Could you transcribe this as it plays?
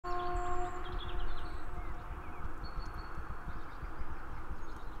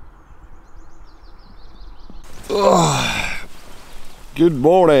Good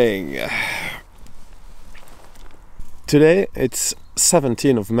morning. Today it's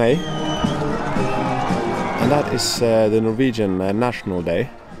 17th of May and that is the Norwegian National Day.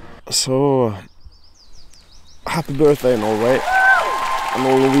 So happy birthday Norway and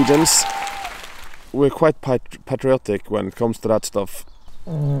all Norwegians. We're quite patriotic when it comes to that stuff.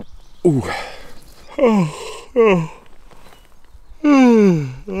 Ooh.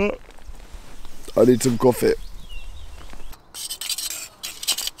 I need some coffee.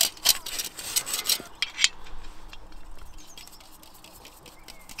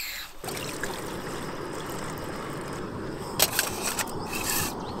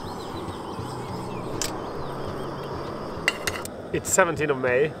 It's 17th of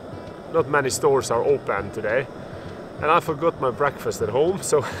May. Not many stores are open today. And I forgot my breakfast at home,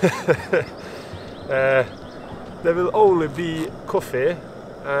 so there will only be coffee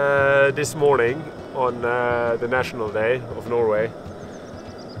this morning on the National Day of Norway.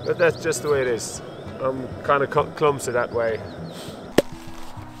 But that's just the way it is. I'm kind of clumsy that way.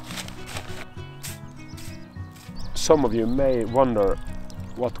 Some of you may wonder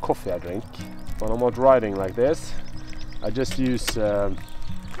what coffee I drink. When I'm out riding like this, I just drink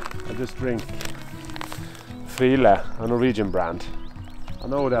Friele, a Norwegian brand. I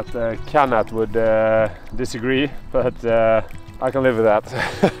know that Kenneth would disagree, but I can live with that.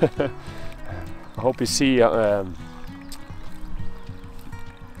 I hope you see the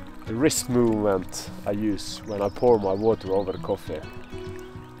wrist movement I use when I pour my water over the coffee.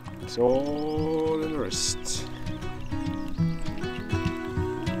 It's all in the wrist.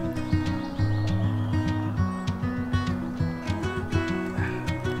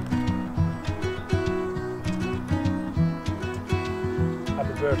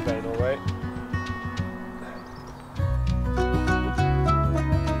 Happy birthday, Norway.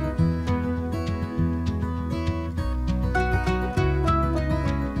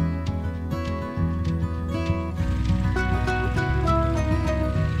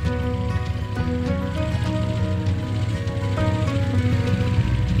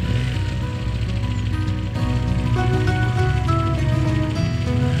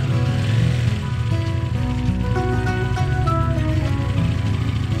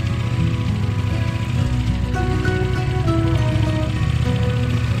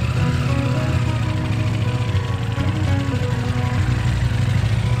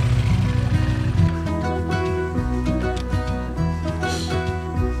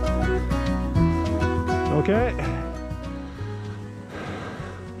 Okay.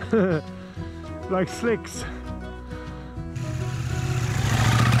 Like slicks.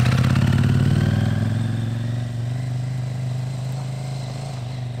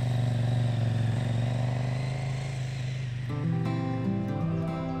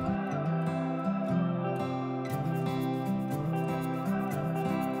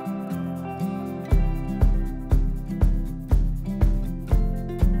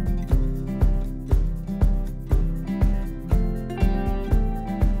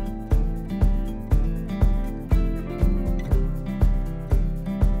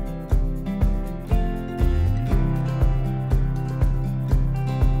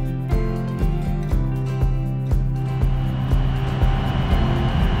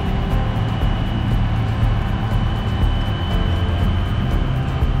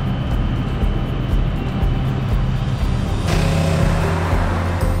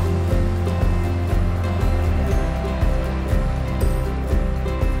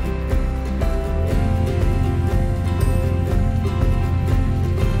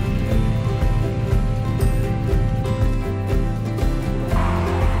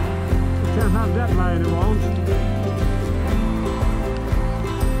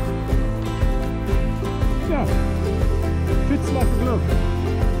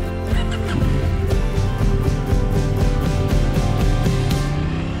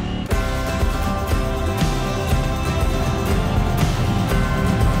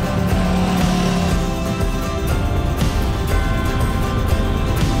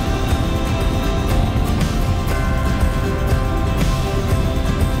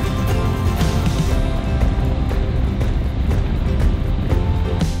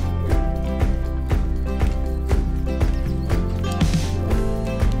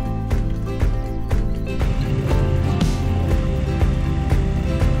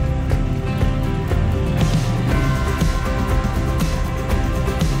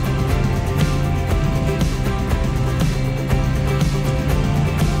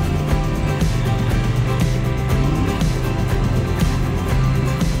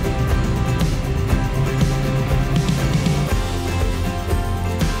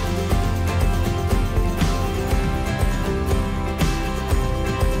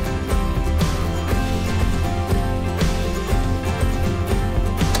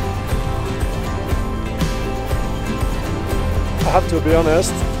 have to be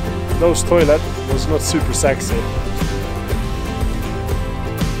honest, those toilet was not super sexy.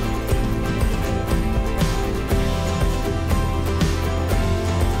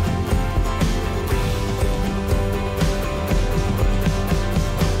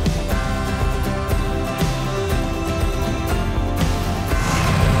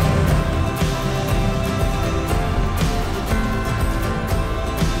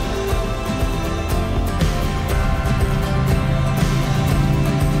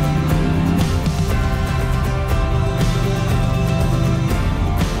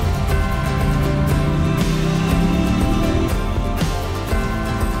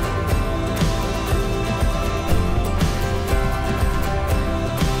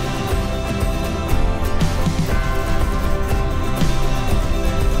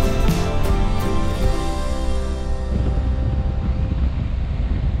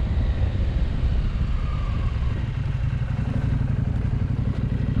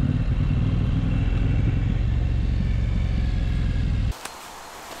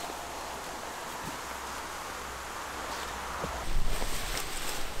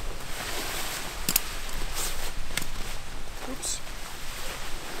 Oops.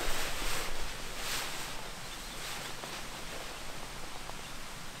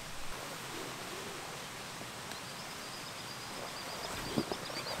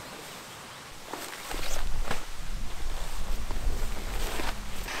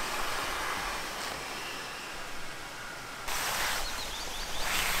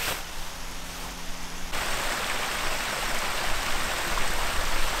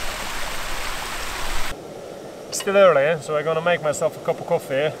 Still early, so I'm gonna make myself a cup of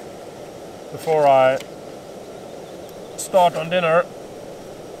coffee before I start on dinner.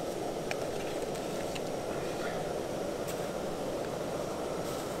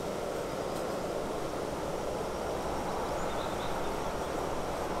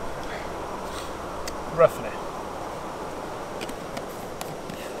 Roughly.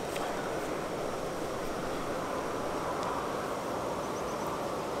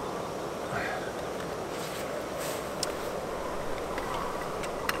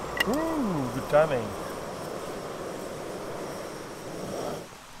 Ooh, good timing.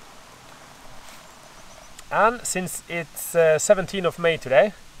 And since it's 17th of May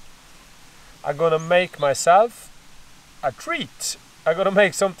today, I'm gonna make myself a treat. I'm gonna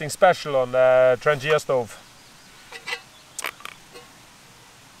make something special on the Trangia stove.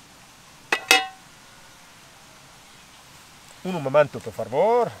 Un momento, por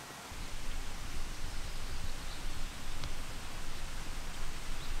favor.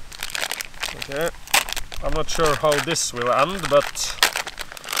 Okay, I'm not sure how this will end, but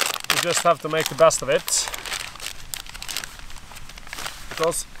we just have to make the best of it.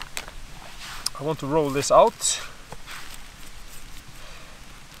 Because I want to roll this out.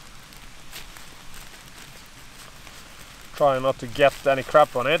 Try not to get any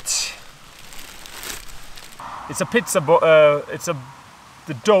crap on it. It's a pizza,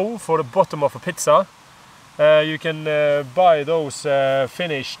 the dough for the bottom of a pizza. You can buy those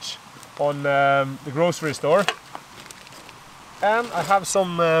finished on the grocery store. And I have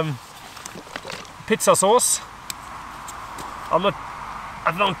some pizza sauce.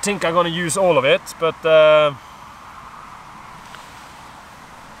 I don't think I'm gonna use all of it, but I'm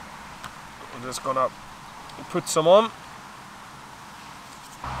just gonna put some on.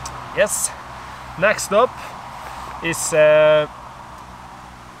 Yes. Next up is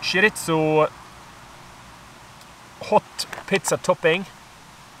chorizo hot pizza topping.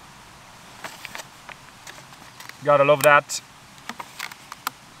 Gotta love that.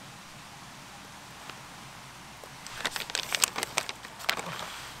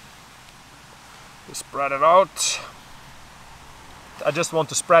 Spread it out. I just want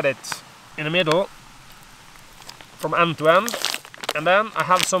to spread it in the middle from end to end, and then I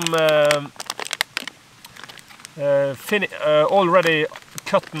have some already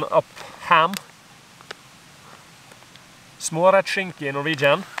cut up ham, smårettskinke in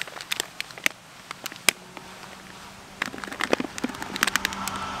Norwegian.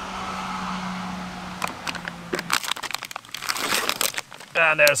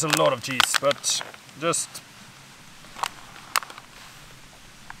 And there's a lot of cheese, but just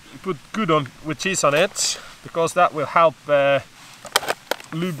put good on with cheese on it, because that will help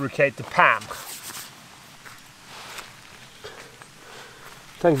lubricate the pan.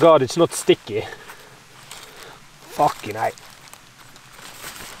 Thank God it's not sticky. Fucking hell.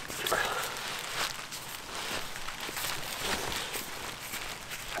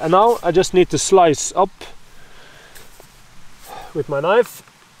 And now I just need to slice up with my knife.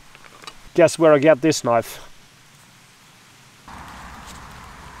 Guess where I get this knife?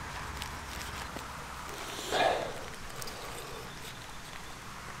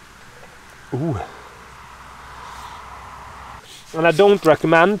 Ooh. And I don't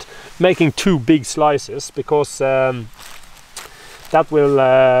recommend making too big slices, because that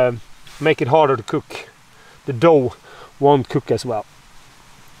will make it harder to cook. The dough won't cook as well.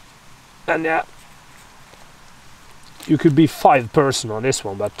 And yeah, you could be 5 person on this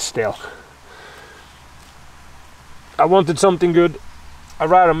one, but still. I wanted something good. I'd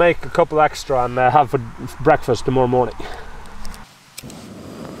rather make a couple extra and have for breakfast tomorrow morning.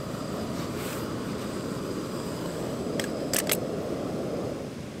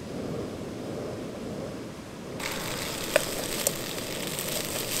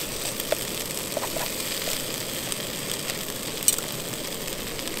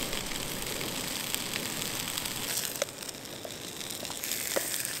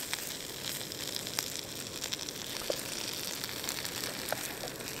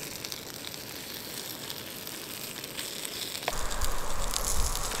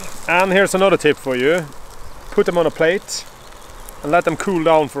 And here's another tip for you. Put them on a plate and let them cool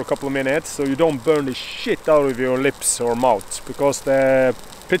down for a couple of minutes, so you don't burn the shit out of your lips or mouth, because the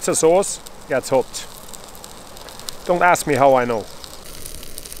pizza sauce gets hot. Don't ask me how I know.